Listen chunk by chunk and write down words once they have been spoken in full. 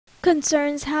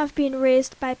Concerns have been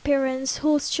raised by parents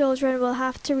whose children will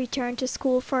have to return to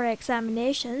school for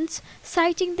examinations,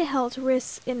 citing the health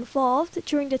risks involved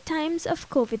during the times of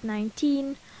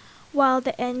COVID-19. While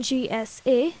the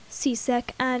Ngsa,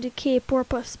 CSEC, and CAPE were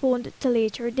postponed to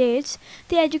later dates,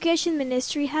 the Education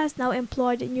Ministry has now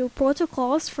employed new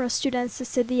protocols for students to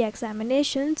sit the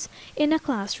examinations in a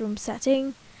classroom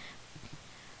setting.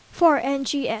 For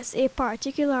Ngsa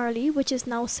particularly, which is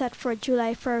now set for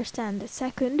July 1st and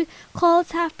 2nd,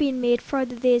 calls have been made for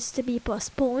the dates to be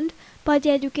postponed, but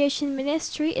the Education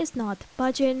Ministry is not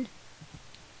budging.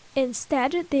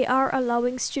 Instead, they are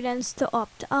allowing students to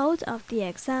opt out of the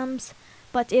exams.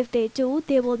 But if they do,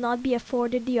 they will not be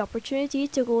afforded the opportunity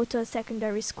to go to a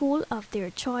secondary school of their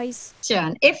choice.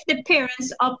 If the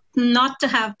parents opt not to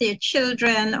have their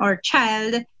children or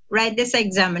child write this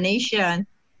examination,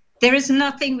 there is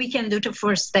nothing we can do to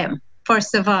force them,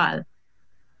 first of all.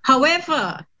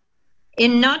 However,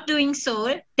 in not doing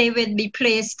so, they will be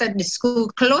placed at the school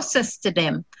closest to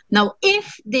them. Now,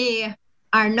 if they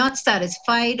are not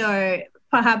satisfied, or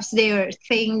perhaps they are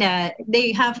saying that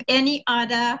they have any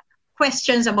other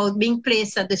questions about being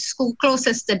placed at the school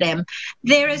closest to them,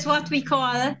 there is what we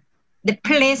call the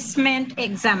placement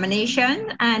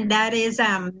examination, and that is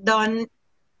done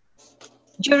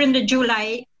during the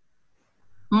July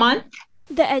month.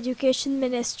 The Education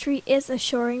Ministry is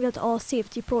assuring that all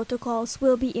safety protocols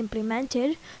will be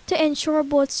implemented to ensure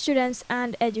both students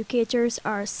and educators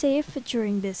are safe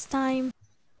during this time.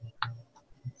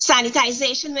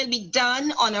 Sanitization will be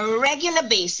done on a regular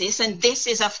basis, and this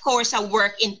is, of course, a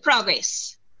work in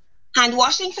progress. Hand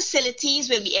washing facilities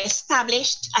will be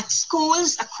established at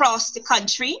schools across the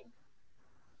country.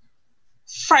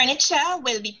 Furniture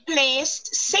will be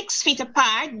placed 6 feet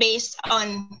apart based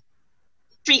on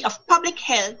of public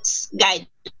health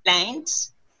guidelines.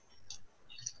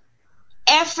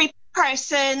 Every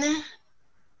person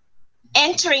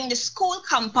entering the school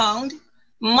compound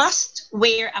must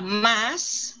wear a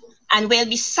mask and will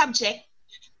be subject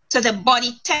to the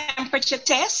body temperature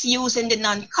test using the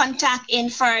non-contact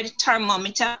infrared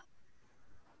thermometer.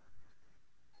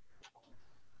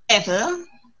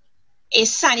 A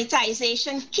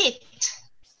sanitization kit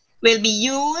will be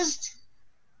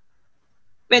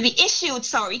issued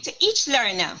to each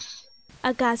learner.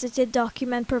 A gazetted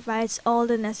document provides all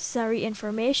the necessary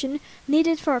information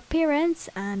needed for parents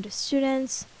and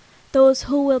students. Those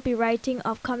who will be writing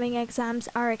upcoming exams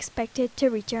are expected to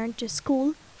return to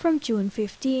school from June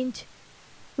 15th.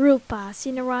 Rupa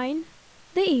Sinarayan,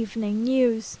 The Evening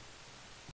News.